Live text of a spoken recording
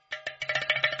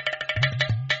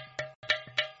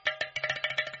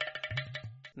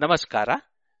ನಮಸ್ಕಾರ.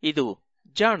 ಇದು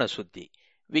ಜಾಣ ಸುದ್ದಿ,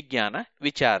 ವಿಜ್ಞಾನ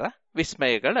ವಿಚಾರ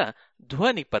ವಿಸ್ಮಯಗಳ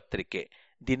ಧ್ವನಿ ಪತ್ರಿಕೆ.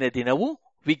 ದಿನದಿನವೂ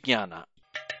ವಿಜ್ಞಾನ.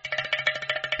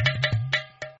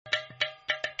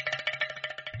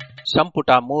 ಸಂಪುಟ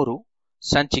 3,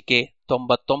 ಸಂಚಿಕೆ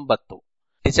 99,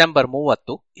 ಡಿಸೆಂಬರ್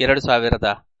 30,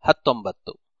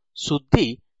 2019. ಸುದ್ದಿ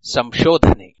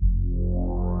ಸಂಶೋಧನೆ.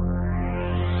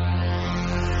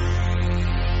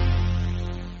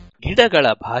 ಗಿಡಗಳ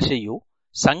ಭಾಷೆಯು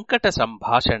ಸಂಕಟ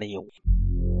ಸಂಭಾಷಣೆಯು.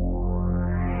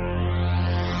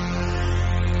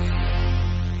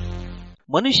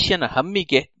 ಮನುಷ್ಯನ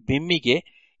ಹಮ್ಮಿಗೆ ಬೆಮ್ಮಿಗೆ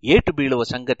ಏಟು ಬೀಳುವ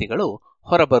ಸಂಗತಿಗಳು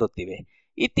ಹೊರಬರುತ್ತಿವೆ.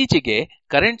 ಇತ್ತೀಚೆಗೆ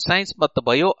ಕರೆಂಟ್ ಸೈನ್ಸ್ ಮತ್ತು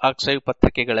ಬಯೋ ಆರ್ಕೈವ್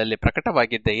ಪತ್ರಿಕೆಗಳಲ್ಲಿ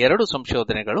ಪ್ರಕಟವಾಗಿದ್ದ 2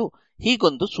 ಸಂಶೋಧನೆಗಳು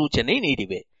ಹೀಗೊಂದು ಸೂಚನೆ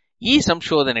ನೀಡಿವೆ. ಈ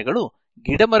ಸಂಶೋಧನೆಗಳು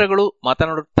ಗಿಡಮರಗಳು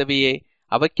ಮಾತನಾಡುತ್ತವೆಯೇ,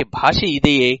 ಅವಕ್ಕೆ ಭಾಷೆ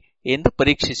ಇದೆಯೇ ಎಂದು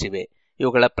ಪರೀಕ್ಷಿಸಿವೆ.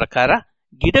 ಇವುಗಳ ಪ್ರಕಾರ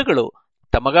ಗಿಡಗಳು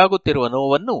ತಮಗಾಗುತ್ತಿರುವ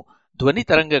ನೋವನ್ನು ಧ್ವನಿ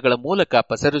ತರಂಗಗಳ ಮೂಲಕ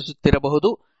ಪಸರಿಸುತ್ತಿರಬಹುದು.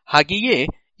 ಹಾಗೆಯೇ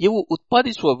ಇವು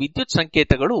ಉತ್ಪಾದಿಸುವ ವಿದ್ಯುತ್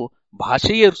ಸಂಕೇತಗಳು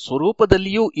ಭಾಷೆಯ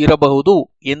ಸ್ವರೂಪದಲ್ಲಿಯೂ ಇರಬಹುದು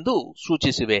ಎಂದು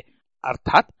ಸೂಚಿಸಿವೆ.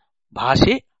 ಅರ್ಥಾತ್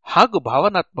ಭಾಷೆ ಹಾಗೂ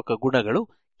ಭಾವನಾತ್ಮಕ ಗುಣಗಳು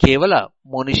ಕೇವಲ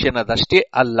ಮನುಷ್ಯನದಷ್ಟೇ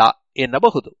ಅಲ್ಲ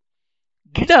ಎನ್ನಬಹುದು.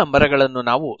 ಗಿಡ ಮರಗಳನ್ನು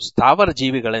ನಾವು ಸ್ಥಾವರ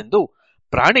ಜೀವಿಗಳೆಂದು,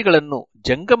 ಪ್ರಾಣಿಗಳನ್ನು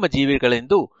ಜಂಗಮ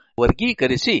ಜೀವಿಗಳೆಂದು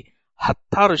ವರ್ಗೀಕರಿಸಿ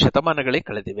 10 ಶತಮಾನಗಳೇ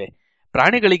ಕಳೆದಿವೆ.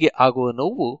 ಪ್ರಾಣಿಗಳಿಗೆ ಆಗುವ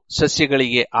ನೋವು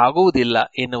ಸಸ್ಯಗಳಿಗೆ ಆಗುವುದಿಲ್ಲ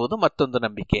ಎನ್ನುವುದು ಮತ್ತೊಂದು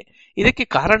ನಂಬಿಕೆ. ಇದಕ್ಕೆ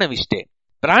ಕಾರಣವಿಷ್ಟೇ.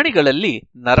 ಪ್ರಾಣಿಗಳಲ್ಲಿ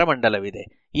ನರಮಂಡಲವಿದೆ.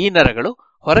 ಈ ನರಗಳು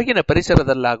ಹೊರಗಿನ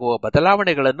ಪರಿಸರದಲ್ಲಾಗುವ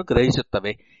ಬದಲಾವಣೆಗಳನ್ನು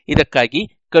ಗ್ರಹಿಸುತ್ತವೆ. ಇದಕ್ಕಾಗಿ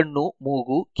ಕಣ್ಣು,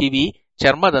 ಮೂಗು, ಕಿವಿ,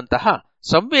 ಚರ್ಮದಂತಹ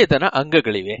ಸಂವೇದನಾ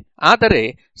ಅಂಗಗಳಿವೆ. ಆದರೆ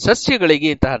ಸಸ್ಯಗಳಿಗೆ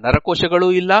ಇಂತಹ ನರಕೋಶಗಳೂ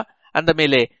ಇಲ್ಲ. ಅಂದ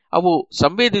ಮೇಲೆ ಅವು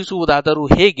ಸಂವೇದಿಸುವುದಾದರೂ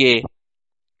ಹೇಗೆ?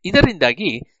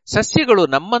 ಇದರಿಂದಾಗಿ ಸಸ್ಯಗಳು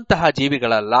ನಮ್ಮಂತಹ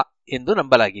ಜೀವಿಗಳಲ್ಲ ಎಂದು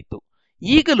ನಂಬಲಾಗಿತ್ತು.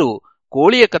 ಈಗಲೂ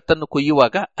ಕೋಳಿಯ ಕತ್ತನ್ನು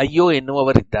ಕೊಯ್ಯುವಾಗ ಅಯ್ಯೋ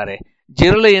ಎನ್ನುವವರಿದ್ದಾರೆ.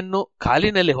 ಜಿರಳೆಯನ್ನು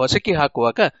ಕಾಲಿನಲ್ಲಿ ಹೊಸಕಿ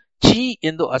ಹಾಕುವಾಗ ಛೀ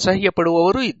ಎಂದು ಅಸಹ್ಯ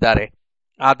ಪಡುವವರೂ ಇದ್ದಾರೆ.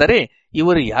 ಆದರೆ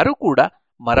ಇವರು ಯಾರೂ ಕೂಡ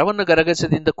ಮರವನ್ನು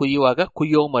ಗರಗಸದಿಂದ ಕೊಯ್ಯುವಾಗ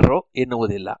ಕುಯ್ಯೋ ಮರೋ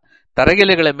ಎನ್ನುವುದಿಲ್ಲ.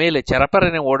 ತರಗೆಲೆಗಳ ಮೇಲೆ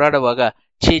ಚರಪರನೆ ಓಡಾಡುವಾಗ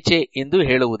ಛೇಚೆ ಎಂದು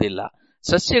ಹೇಳುವುದಿಲ್ಲ.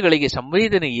 ಸಸ್ಯಗಳಿಗೆ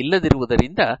ಸಂವೇದನೆ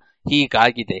ಇಲ್ಲದಿರುವುದರಿಂದ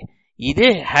ಹೀಗಾಗಿದೆ.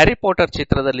 ಇದೇ ಹ್ಯಾರಿ ಪಾಟರ್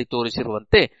ಚಿತ್ರದಲ್ಲಿ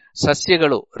ತೋರಿಸಿರುವಂತೆ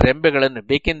ಸಸ್ಯಗಳು ರೆಂಬೆಗಳನ್ನು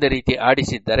ಬೇಕೆಂದ ರೀತಿ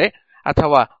ಆಡಿಸಿದ್ದರೆ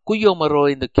ಅಥವಾ ಕುಯ್ಯೋ ಮರೋ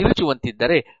ಎಂದು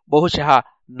ಕಿರುಚುವಂತಿದ್ದರೆ ಬಹುಶಃ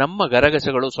ನಮ್ಮ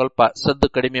ಗರಗಸಗಳು ಸ್ವಲ್ಪ ಸದ್ದು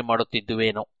ಕಡಿಮೆ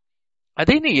ಮಾಡುತ್ತಿದ್ದುವೇನೋ.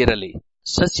 ಅದೇನೇ ಇರಲಿ,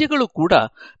 ಸಸ್ಯಗಳು ಕೂಡ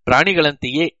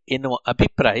ಪ್ರಾಣಿಗಳಂತೆಯೇ ಎನ್ನುವ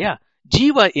ಅಭಿಪ್ರಾಯ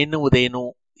ಜೀವ ಎನ್ನುವುದೇನು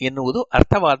ಎನ್ನುವುದು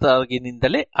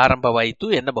ಅರ್ಥವಾದಾಗಿನಿಂದಲೇ ಆರಂಭವಾಯಿತು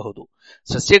ಎನ್ನಬಹುದು.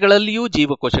 ಸಸ್ಯಗಳಲ್ಲಿಯೂ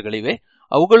ಜೀವಕೋಶಗಳಿವೆ.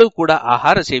 ಅವುಗಳು ಕೂಡ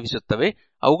ಆಹಾರ ಸೇವಿಸುತ್ತವೆ.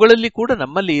 ಅವುಗಳಲ್ಲಿ ಕೂಡ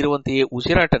ನಮ್ಮಲ್ಲಿ ಇರುವಂತೆಯೇ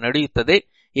ಉಸಿರಾಟ ನಡೆಯುತ್ತದೆ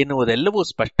ಎನ್ನುವುದೆಲ್ಲವೂ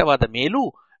ಸ್ಪಷ್ಟವಾದ ಮೇಲೂ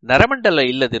ನರಮಂಡಲ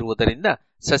ಇಲ್ಲದಿರುವುದರಿಂದ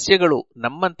ಸಸ್ಯಗಳು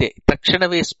ನಮ್ಮಂತೆ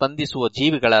ತಕ್ಷಣವೇ ಸ್ಪಂದಿಸುವ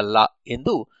ಜೀವಿಗಳಲ್ಲ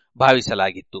ಎಂದು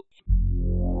ಭಾವಿಸಲಾಗಿತ್ತು.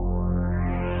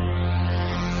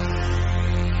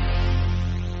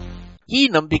 ಈ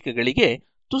ನಂಬಿಕೆಗಳಿಗೆ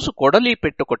ತುಸು ಕೊಡಲಿ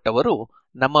ಪೆಟ್ಟು ಕೊಟ್ಟವರು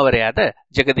ನಮ್ಮವರೇ ಆದ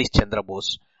ಜಗದೀಶ್ ಚಂದ್ರ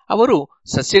ಬೋಸ್. ಅವರು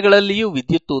ಸಸ್ಯಗಳಲ್ಲಿಯೂ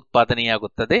ವಿದ್ಯುತ್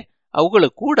ಉತ್ಪಾದನೆಯಾಗುತ್ತದೆ, ಅವುಗಳು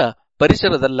ಕೂಡ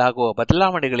ಪರಿಸರದಲ್ಲಾಗುವ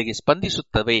ಬದಲಾವಣೆಗಳಿಗೆ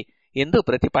ಸ್ಪಂದಿಸುತ್ತವೆ ಎಂದು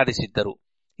ಪ್ರತಿಪಾದಿಸಿದ್ದರು.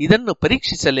 ಇದನ್ನು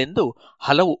ಪರೀಕ್ಷಿಸಲೆಂದು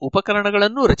ಹಲವು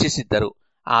ಉಪಕರಣಗಳನ್ನೂ ರಚಿಸಿದ್ದರು.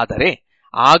 ಆದರೆ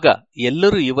ಆಗ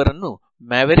ಎಲ್ಲರೂ ಇವರನ್ನು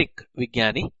ಮ್ಯಾವೆರಿಕ್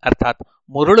ವಿಜ್ಞಾನಿ ಅರ್ಥಾತ್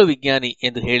ಮರುಳು ವಿಜ್ಞಾನಿ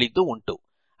ಎಂದು ಹೇಳಿದ್ದು ಉಂಟು.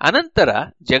 ಅನಂತರ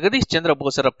ಜಗದೀಶ್ ಚಂದ್ರ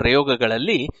ಬೋಸರ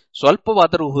ಪ್ರಯೋಗಗಳಲ್ಲಿ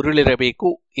ಸ್ವಲ್ಪವಾದರೂ ಹುರುಳಿರಬೇಕು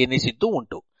ಎನ್ನಿಸಿದ್ದು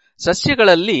ಉಂಟು.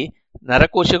 ಸಸ್ಯಗಳಲ್ಲಿ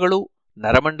ನರಕೋಶಗಳು,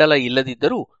 ನರಮಂಡಲ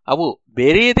ಇಲ್ಲದಿದ್ದರೂ ಅವು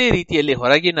ಬೇರೆಯದೇ ರೀತಿಯಲ್ಲಿ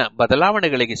ಹೊರಗಿನ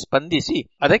ಬದಲಾವಣೆಗಳಿಗೆ ಸ್ಪಂದಿಸಿ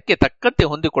ಅದಕ್ಕೆ ತಕ್ಕಂತೆ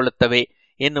ಹೊಂದಿಕೊಳ್ಳುತ್ತವೆ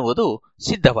ಎನ್ನುವುದು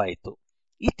ಸಿದ್ಧವಾಯಿತು.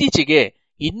 ಇತ್ತೀಚೆಗೆ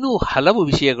ಇನ್ನೂ ಹಲವು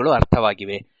ವಿಷಯಗಳು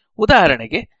ಅರ್ಥವಾಗಿವೆ.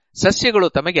 ಉದಾಹರಣೆಗೆ, ಸಸ್ಯಗಳು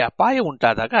ತಮಗೆ ಅಪಾಯ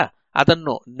ಉಂಟಾದಾಗ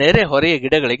ಅದನ್ನು ನೆರೆ ಹೊರೆಯ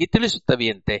ಗಿಡಗಳಿಗೆ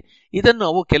ತಿಳಿಸುತ್ತವೆಯಂತೆ. ಇದನ್ನು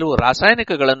ಅವು ಕೆಲವು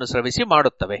ರಾಸಾಯನಿಕಗಳನ್ನು ಸ್ರವಿಸಿ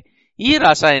ಮಾಡುತ್ತವೆ. ಈ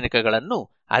ರಾಸಾಯನಿಕಗಳನ್ನು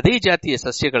ಅದೇ ಜಾತಿಯ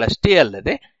ಸಸ್ಯಗಳಷ್ಟೇ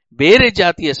ಅಲ್ಲದೆ ಬೇರೆ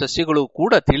ಜಾತಿಯ ಸಸ್ಯಗಳು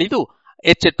ಕೂಡ ತಿಳಿದು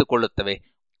ಎಚ್ಚೆತ್ತುಕೊಳ್ಳುತ್ತವೆ.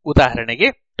 ಉದಾಹರಣೆಗೆ,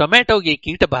 ಟೊಮ್ಯಾಟೋಗೆ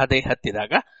ಕೀಟಬಾಧೆ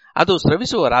ಹತ್ತಿದಾಗ ಅದು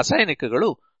ಸ್ರವಿಸುವ ರಾಸಾಯನಿಕಗಳು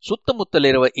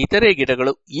ಸುತ್ತಮುತ್ತಲಿರುವ ಇತರೆ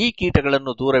ಗಿಡಗಳು ಈ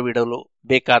ಕೀಟಗಳನ್ನು ದೂರವಿಡಲು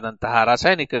ಬೇಕಾದಂತಹ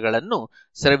ರಾಸಾಯನಿಕಗಳನ್ನು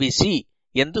ಸ್ರವಿಸಿ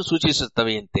ಎಂದು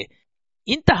ಸೂಚಿಸುತ್ತವೆಯಂತೆ.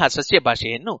 ಇಂತಹ ಸಸ್ಯ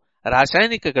ಭಾಷೆಯನ್ನು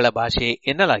ರಾಸಾಯನಿಕಗಳ ಭಾಷೆ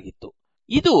ಎನ್ನಲಾಗಿತ್ತು.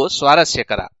 ಇದು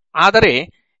ಸ್ವಾರಸ್ಯಕರ. ಆದರೆ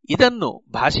ಇದನ್ನು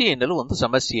ಭಾಷೆ ಎನ್ನಲು ಒಂದು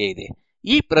ಸಮಸ್ಯೆ ಇದೆ.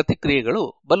 ಈ ಪ್ರತಿಕ್ರಿಯೆಗಳು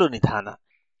ಬಲು ನಿಧಾನ.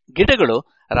 ಗಿಡಗಳು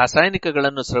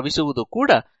ರಾಸಾಯನಿಕಗಳನ್ನು ಸ್ರವಿಸುವುದು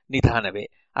ಕೂಡ ನಿಧಾನವೇ.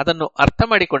 ಅದನ್ನು ಅರ್ಥ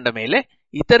ಮಾಡಿಕೊಂಡ ಮೇಲೆ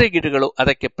ಇತರೆ ಗಿಡಗಳು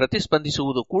ಅದಕ್ಕೆ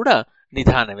ಪ್ರತಿಸ್ಪಂದಿಸುವುದು ಕೂಡ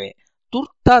ನಿಧಾನವೇ.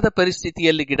 ತುರ್ತಾದ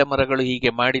ಪರಿಸ್ಥಿತಿಯಲ್ಲಿ ಗಿಡಮರಗಳು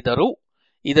ಹೀಗೆ ಮಾಡಿದರೂ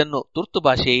ಇದನ್ನು ತುರ್ತು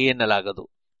ಭಾಷೆಯೇ ಎನ್ನಲಾಗದು.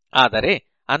 ಆದರೆ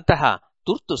ಅಂತಹ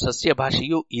ತುರ್ತು ಸಸ್ಯ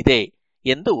ಭಾಷೆಯೂ ಇದೆ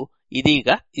ಎಂದು ಇದೀಗ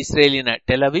ಇಸ್ರೇಲಿನ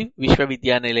ಟೆಲವಿವ್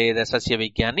ವಿಶ್ವವಿದ್ಯಾನಿಲಯದ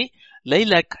ಸಸ್ಯವಿಜ್ಞಾನಿ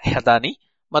ಲೈಲಾಕ್ ಹದಾನಿ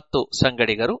ಮತ್ತು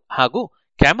ಸಂಗಡಿಗರು ಹಾಗೂ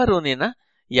ಕ್ಯಾಮರೂನಿನ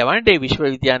ಯವಾಂಡೆ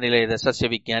ವಿಶ್ವವಿದ್ಯಾನಿಲಯದ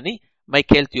ಸಸ್ಯವಿಜ್ಞಾನಿ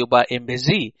ಮೈಕೇಲ್ ಟ್ಯೂಬಾ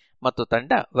ಎಂಬೆಝಿ ಮತ್ತು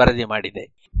ತಂಡ ವರದಿ ಮಾಡಿದೆ.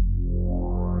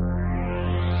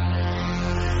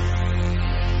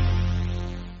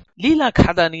 ಲೀಲಾ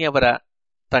ಖಾದಾನಿ ಅವರ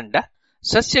ತಂಡ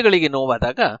ಸಸ್ಯಗಳಿಗೆ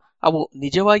ನೋವಾದಾಗ ಅವು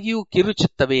ನಿಜವಾಗಿಯೂ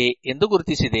ಕಿರುಚುತ್ತವೆ ಎಂದು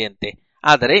ಗುರುತಿಸಿದೆಯಂತೆ.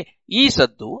 ಆದರೆ ಈ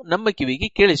ಸದ್ದು ನಮ್ಮ ಕಿವಿಗೆ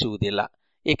ಕೇಳಿಸುವುದಿಲ್ಲ,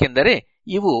 ಏಕೆಂದರೆ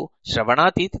ಇವು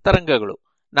ಶ್ರವಣಾತೀತ ತರಂಗಗಳು.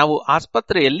 ನಾವು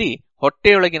ಆಸ್ಪತ್ರೆಯಲ್ಲಿ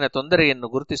ಹೊಟ್ಟೆಯೊಳಗಿನ ತೊಂದರೆಯನ್ನು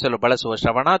ಗುರುತಿಸಲು ಬಳಸುವ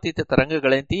ಶ್ರವಣಾತೀತ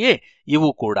ತರಂಗಗಳಂತೆಯೇ ಇವು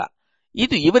ಕೂಡ.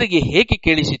 ಇದು ಇವರಿಗೆ ಹೇಗೆ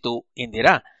ಕೇಳಿಸಿತು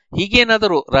ಎಂದಿರಾ?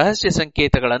 ಹೀಗೇನಾದರೂ ರಹಸ್ಯ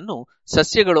ಸಂಕೇತಗಳನ್ನು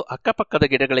ಸಸ್ಯಗಳು ಅಕ್ಕಪಕ್ಕದ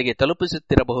ಗಿಡಗಳಿಗೆ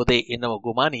ತಲುಪಿಸುತ್ತಿರಬಹುದೇ ಎನ್ನುವ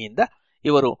ಗುಮಾನಿಯಿಂದ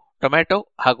ಇವರು ಟೊಮ್ಯಾಟೊ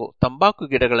ಹಾಗೂ ತಂಬಾಕು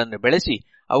ಗಿಡಗಳನ್ನು ಬೆಳೆಸಿ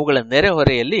ಅವುಗಳ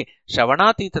ನೆರೆಹೊರೆಯಲ್ಲಿ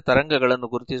ಶ್ರವಣಾತೀತ ತರಂಗಗಳನ್ನು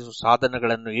ಗುರುತಿಸುವ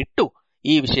ಸಾಧನಗಳನ್ನು ಇಟ್ಟು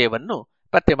ಈ ವಿಷಯವನ್ನು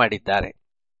ಪತ್ತೆ ಮಾಡಿದ್ದಾರೆ.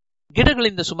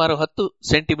 ಗಿಡಗಳಿಂದ ಸುಮಾರು 10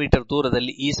 ಸೆಂಟಿಮೀಟರ್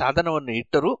ದೂರದಲ್ಲಿ ಈ ಸಾಧನವನ್ನು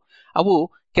ಇಟ್ಟರೂ ಅವು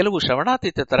ಕೆಲವು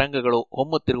ಶ್ರವಣಾತೀತ ತರಂಗಗಳು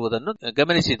ಹೊಮ್ಮುತ್ತಿರುವುದನ್ನು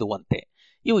ಗಮನಿಸಿದುವಂತೆ.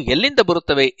 ಇವು ಎಲ್ಲಿಂದ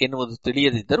ಬರುತ್ತವೆ ಎನ್ನುವುದು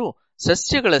ತಿಳಿಯದಿದ್ದರೂ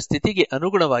ಸಸ್ಯಗಳ ಸ್ಥಿತಿಗೆ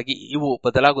ಅನುಗುಣವಾಗಿ ಇವು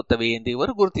ಬದಲಾಗುತ್ತವೆ ಎಂದು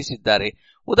ಇವರು ಗುರುತಿಸಿದ್ದಾರೆ.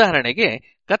 ಉದಾಹರಣೆಗೆ,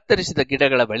 ಕತ್ತರಿಸಿದ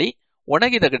ಗಿಡಗಳ ಬಳಿ,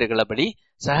 ಒಣಗಿದ ಗಿಡಗಳ ಬಳಿ,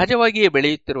 ಸಹಜವಾಗಿಯೇ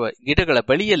ಬೆಳೆಯುತ್ತಿರುವ ಗಿಡಗಳ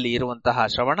ಬಳಿಯಲ್ಲಿ ಇರುವಂತಹ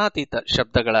ಶ್ರವಣಾತೀತ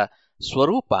ಶಬ್ದಗಳ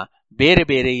ಸ್ವರೂಪ ಬೇರೆ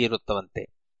ಬೇರೆ ಇರುತ್ತವಂತೆ.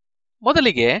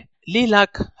 ಮೊದಲಿಗೆ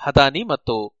ಲೀಲಾಕ್ ಹದಾನಿ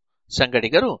ಮತ್ತು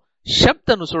ಸಂಗಡಿಗರು ಶಬ್ದ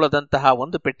ನುಸುಳದಂತಹ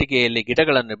ಒಂದು ಪೆಟ್ಟಿಗೆಯಲ್ಲಿ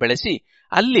ಗಿಡಗಳನ್ನು ಬೆಳೆಸಿ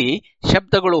ಅಲ್ಲಿ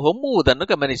ಶಬ್ದಗಳು ಹೊಮ್ಮುವುದನ್ನು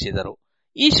ಗಮನಿಸಿದರು.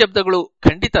 ಈ ಶಬ್ದಗಳು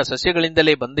ಖಂಡಿತ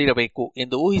ಸಸ್ಯಗಳಿಂದಲೇ ಬಂದಿರಬೇಕು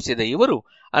ಎಂದು ಊಹಿಸಿದ ಇವರು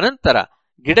ಅನಂತರ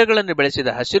ಗಿಡಗಳನ್ನು ಬೆಳೆಸಿದ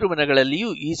ಹಸಿರುಮನೆಗಳಲ್ಲಿಯೂ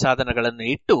ಈ ಸಾಧನಗಳನ್ನು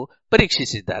ಇಟ್ಟು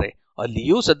ಪರೀಕ್ಷಿಸಿದ್ದಾರೆ.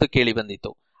 ಅಲ್ಲಿಯೂ ಸದ್ದು ಕೇಳಿ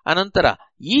ಬಂದಿತು. ಅನಂತರ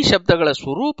ಈ ಶಬ್ದಗಳ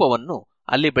ಸ್ವರೂಪವನ್ನು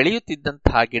ಅಲ್ಲಿ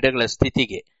ಬೆಳೆಯುತ್ತಿದ್ದಂತಹ ಗಿಡಗಳ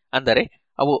ಸ್ಥಿತಿಗೆ, ಅಂದರೆ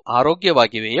ಅವು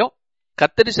ಆರೋಗ್ಯವಾಗಿವೆಯೋ,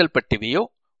 ಕತ್ತರಿಸಲ್ಪಟ್ಟಿವೆಯೋ,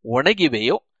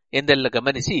 ಒಣಗಿವೆಯೋ ಎಂದೆಲ್ಲ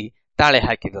ಗಮನಿಸಿ ತಾಳೆ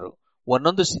ಹಾಕಿದರು.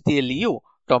 ಒಂದೊಂದು ಸ್ಥಿತಿಯಲ್ಲಿಯೂ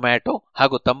ಟೊಮ್ಯಾಟೊ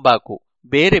ಹಾಗೂ ತಂಬಾಕು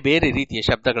ಬೇರೆ ಬೇರೆ ರೀತಿಯ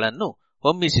ಶಬ್ದಗಳನ್ನು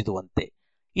ಹೊಮ್ಮಿಸಿದುವಂತೆ.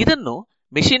 ಇದನ್ನು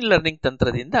ಮೆಷಿನ್ ಲರ್ನಿಂಗ್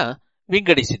ತಂತ್ರದಿಂದ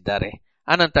ವಿಂಗಡಿಸಿದ್ದಾರೆ.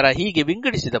 ಅನಂತರ ಹೀಗೆ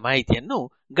ವಿಂಗಡಿಸಿದ ಮಾಹಿತಿಯನ್ನು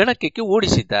ಗಣಕಕ್ಕೆ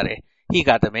ಓಡಿಸಿದ್ದಾರೆ.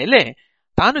 ಹೀಗಾದ ಮೇಲೆ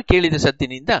ತಾನು ಕೇಳಿದ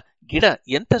ಸದ್ದಿನಿಂದ ಗಿಡ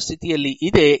ಎಂಥ ಸ್ಥಿತಿಯಲ್ಲಿ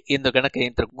ಇದೆ ಎಂದು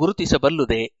ಗಣಕಯಂತ್ರ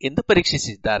ಗುರುತಿಸಬಲ್ಲುದೆ ಎಂದು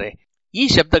ಪರೀಕ್ಷಿಸಿದ್ದಾರೆ. ಈ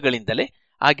ಶಬ್ದಗಳಿಂದಲೇ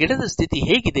ಆ ಗಿಡದ ಸ್ಥಿತಿ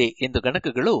ಹೇಗಿದೆ ಎಂದು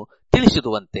ಗಣಕಗಳು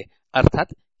ತಿಳಿಸಿದುವಂತೆ.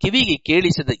 ಅರ್ಥಾತ್ ಕಿವಿಗೆ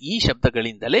ಕೇಳಿಸದ ಈ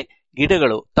ಶಬ್ದಗಳಿಂದಲೇ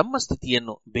ಗಿಡಗಳು ತಮ್ಮ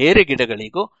ಸ್ಥಿತಿಯನ್ನು ಬೇರೆ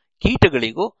ಗಿಡಗಳಿಗೋ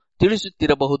ಕೀಟಗಳಿಗೋ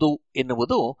ತಿಳಿಸುತ್ತಿರಬಹುದು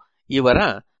ಎನ್ನುವುದು ಇವರ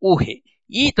ಊಹೆ.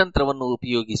 ಈ ತಂತ್ರವನ್ನು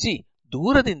ಉಪಯೋಗಿಸಿ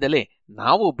ದೂರದಿಂದಲೇ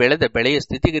ನಾವು ಬೆಳೆದ ಬೆಳೆಯ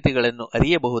ಸ್ಥಿತಿಗತಿಗಳನ್ನು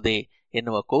ಅರಿಯಬಹುದೇ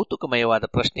ಎನ್ನುವ ಕೌತುಕಮಯವಾದ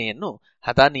ಪ್ರಶ್ನೆಯನ್ನು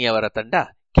ಹದಾನಿಯವರ ತಂಡ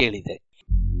ಕೇಳಿದೆ.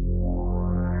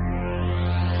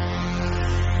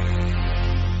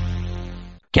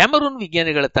 ಕ್ಯಾಮರೂನ್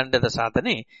ವಿಜ್ಞಾನಿಗಳ ತಂಡದ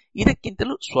ಸಾಧನೆ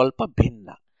ಇದಕ್ಕಿಂತಲೂ ಸ್ವಲ್ಪ ಭಿನ್ನ.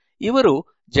 ಇವರು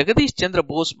ಜಗದೀಶ್ ಚಂದ್ರ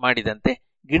ಬೋಸ್ ಮಾಡಿದಂತೆ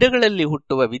ಗಿಡಗಳಲ್ಲಿ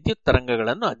ಹುಟ್ಟುವ ವಿದ್ಯುತ್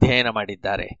ತರಂಗಗಳನ್ನು ಅಧ್ಯಯನ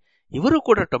ಮಾಡಿದ್ದಾರೆ. ಇವರು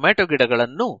ಕೂಡ ಟೊಮ್ಯಾಟೊ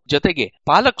ಗಿಡಗಳನ್ನು ಜೊತೆಗೆ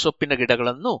ಪಾಲಕ್ ಸೊಪ್ಪಿನ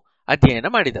ಗಿಡಗಳನ್ನು ಅಧ್ಯಯನ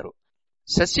ಮಾಡಿದರು.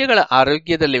 ಸಸ್ಯಗಳ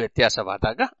ಆರೋಗ್ಯದಲ್ಲಿ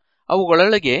ವ್ಯತ್ಯಾಸವಾದಾಗ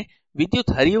ಅವುಗಳೊಳಗೆ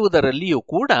ವಿದ್ಯುತ್ ಹರಿಯುವುದರಲ್ಲಿಯೂ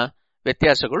ಕೂಡ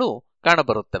ವ್ಯತ್ಯಾಸಗಳು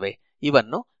ಕಾಣಬರುತ್ತವೆ.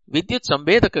 ಇವನ್ನು ವಿದ್ಯುತ್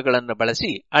ಸಂವೇದಕಗಳನ್ನು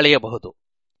ಬಳಸಿ ಅಳೆಯಬಹುದು.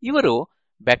 ಇವರು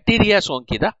ಬ್ಯಾಕ್ಟೀರಿಯಾ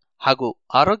ಸೋಂಕಿದ ಹಾಗೂ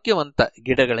ಆರೋಗ್ಯವಂತ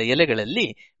ಗಿಡಗಳ ಎಲೆಗಳಲ್ಲಿ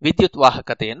ವಿದ್ಯುತ್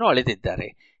ವಾಹಕತೆಯನ್ನು ಅಳೆದಿದ್ದಾರೆ.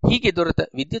 ಹೀಗೆ ದೊರೆತ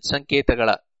ವಿದ್ಯುತ್ ಸಂಕೇತಗಳ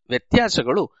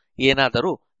ವ್ಯತ್ಯಾಸಗಳು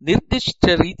ಏನಾದರೂ ನಿರ್ದಿಷ್ಟ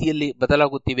ರೀತಿಯಲ್ಲಿ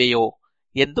ಬದಲಾಗುತ್ತಿವೆಯೋ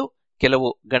ಎಂದು ಕೆಲವು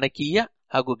ಗಣಕೀಯ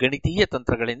ಹಾಗೂ ಗಣಿತೀಯ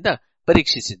ತಂತ್ರಗಳಿಂದ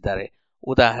ಪರೀಕ್ಷಿಸಿದ್ದಾರೆ.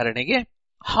 ಉದಾಹರಣೆಗೆ,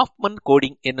 ಹಾಫ್ಮನ್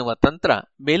ಕೋಡಿಂಗ್ ಎನ್ನುವ ತಂತ್ರ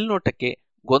ಮೇಲ್ನೋಟಕ್ಕೆ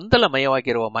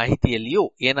ಗೊಂದಲಮಯವಾಗಿರುವ ಮಾಹಿತಿಯಲ್ಲಿಯೂ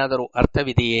ಏನಾದರೂ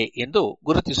ಅರ್ಥವಿದೆಯೇ ಎಂದು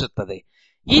ಗುರುತಿಸುತ್ತದೆ.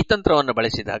 ಈ ತಂತ್ರವನ್ನು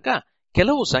ಬಳಸಿದಾಗ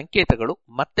ಕೆಲವು ಸಂಕೇತಗಳು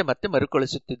ಮತ್ತೆ ಮತ್ತೆ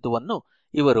ಮರುಕಳಿಸುತ್ತಿದ್ದುವನ್ನು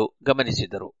ಇವರು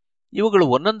ಗಮನಿಸಿದರು. ಇವುಗಳು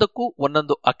ಒಂದೊಂದಕ್ಕೂ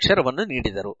ಒಂದೊಂದು ಅಕ್ಷರವನ್ನು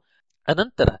ನೀಡಿದರು.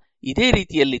 ಅನಂತರ ಇದೇ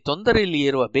ರೀತಿಯಲ್ಲಿ ತೊಂದರೆಯಲ್ಲಿ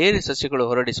ಇರುವ ಬೇರೆ ಸಸ್ಯಗಳು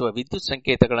ಹೊರಡಿಸುವ ವಿದ್ಯುತ್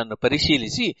ಸಂಕೇತಗಳನ್ನು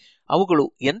ಪರಿಶೀಲಿಸಿ ಅವುಗಳು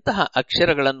ಎಂತಹ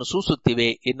ಅಕ್ಷರಗಳನ್ನು ಸೂಸುತ್ತಿವೆ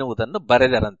ಎನ್ನುವುದನ್ನು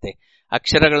ಬರೆದರಂತೆ.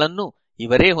 ಅಕ್ಷರಗಳನ್ನು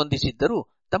ಇವರೇ ಹೊಂದಿಸಿದ್ದರೂ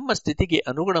ತಮ್ಮ ಸ್ಥಿತಿಗೆ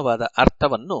ಅನುಗುಣವಾದ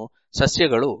ಅರ್ಥವನ್ನು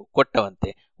ಸಸ್ಯಗಳು ಕೊಟ್ಟವಂತೆ.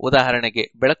 ಉದಾಹರಣೆಗೆ,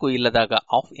 ಬೆಳಕು ಇಲ್ಲದಾಗ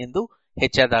ಆಫ್ ಎಂದು,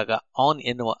 ಹೆಚ್ಚಾದಾಗ ಆನ್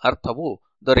ಎನ್ನುವ ಅರ್ಥವೂ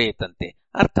ದೊರೆಯುತ್ತಂತೆ.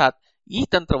 ಅರ್ಥಾತ್ ಈ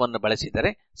ತಂತ್ರವನ್ನು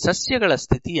ಬಳಸಿದರೆ ಸಸ್ಯಗಳ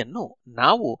ಸ್ಥಿತಿಯನ್ನು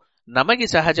ನಾವು ನಮಗೆ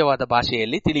ಸಹಜವಾದ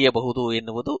ಭಾಷೆಯಲ್ಲಿ ತಿಳಿಯಬಹುದು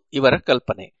ಎನ್ನುವುದು ಇವರ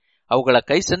ಕಲ್ಪನೆ. ಅವುಗಳ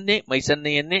ಕೈಸನ್ನೆ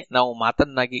ಮೈಸನ್ನೆಯನ್ನೇ ನಾವು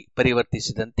ಮಾತನ್ನಾಗಿ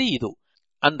ಪರಿವರ್ತಿಸಿದಂತೆ ಇದು.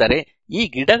 ಅಂದರೆ ಈ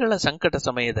ಗಿಡಗಳ ಸಂಕಟ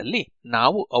ಸಮಯದಲ್ಲಿ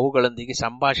ನಾವು ಅವುಗಳೊಂದಿಗೆ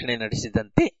ಸಂಭಾಷಣೆ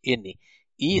ನಡೆಸಿದಂತೆ ಎನ್ನಿ.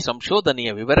 ಈ ಸಂಶೋಧನೆಯ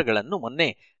ವಿವರಗಳನ್ನು ಮೊನ್ನೆ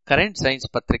ಕರೆಂಟ್ ಸೈನ್ಸ್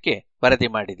ಪತ್ರಿಕೆ ವರದಿ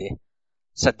ಮಾಡಿದೆ.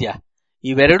 ಸದ್ಯ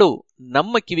ಇವೆರಡೂ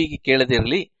ನಮ್ಮ ಕಿವಿಗೆ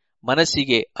ಕೇಳದಿರಲಿ,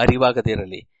 ಮನಸ್ಸಿಗೆ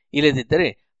ಅರಿವಾಗದಿರಲಿ. ಇಲ್ಲದಿದ್ದರೆ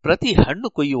ಪ್ರತಿ ಹಣ್ಣು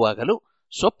ಕೊಯ್ಯುವಾಗಲೂ,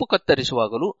 ಸೊಪ್ಪು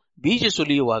ಕತ್ತರಿಸುವಾಗಲೂ, ಬೀಜ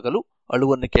ಸುಲಿಯುವಾಗಲೂ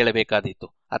ಅಳುವನ್ನು ಕೇಳಬೇಕಾದೀತು,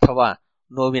 ಅಥವಾ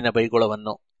ನೋವಿನ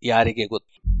ಬೈಗುಳವನ್ನು, ಯಾರಿಗೆ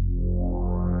ಗೊತ್ತು.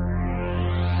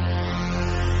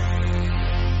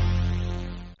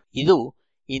 ಇದು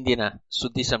ಇಂದಿನ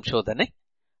ಸುದ್ದಿ ಸಂಶೋಧನೆ.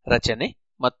 ರಚನೆ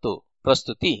ಮತ್ತು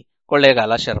ಪ್ರಸ್ತುತಿ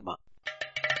ಕೊಳ್ಳೇಗಾಲ ಶರ್ಮಾ.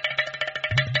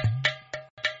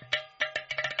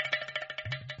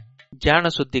 ಜಾಣ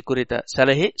ಸುದ್ದಿ ಕುರಿತ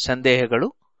ಸಲಹೆ,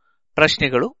 ಸಂದೇಹಗಳು,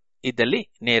 ಪ್ರಶ್ನೆಗಳು ಇದ್ದಲ್ಲಿ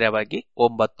ನೇರವಾಗಿ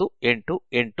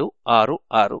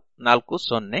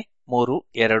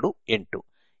 9886640328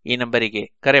 ಈ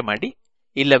ನಂಬರಿಗೆ ಕರೆ ಮಾಡಿ,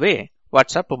 ಇಲ್ಲವೇ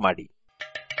ವಾಟ್ಸಪ್ ಮಾಡಿ.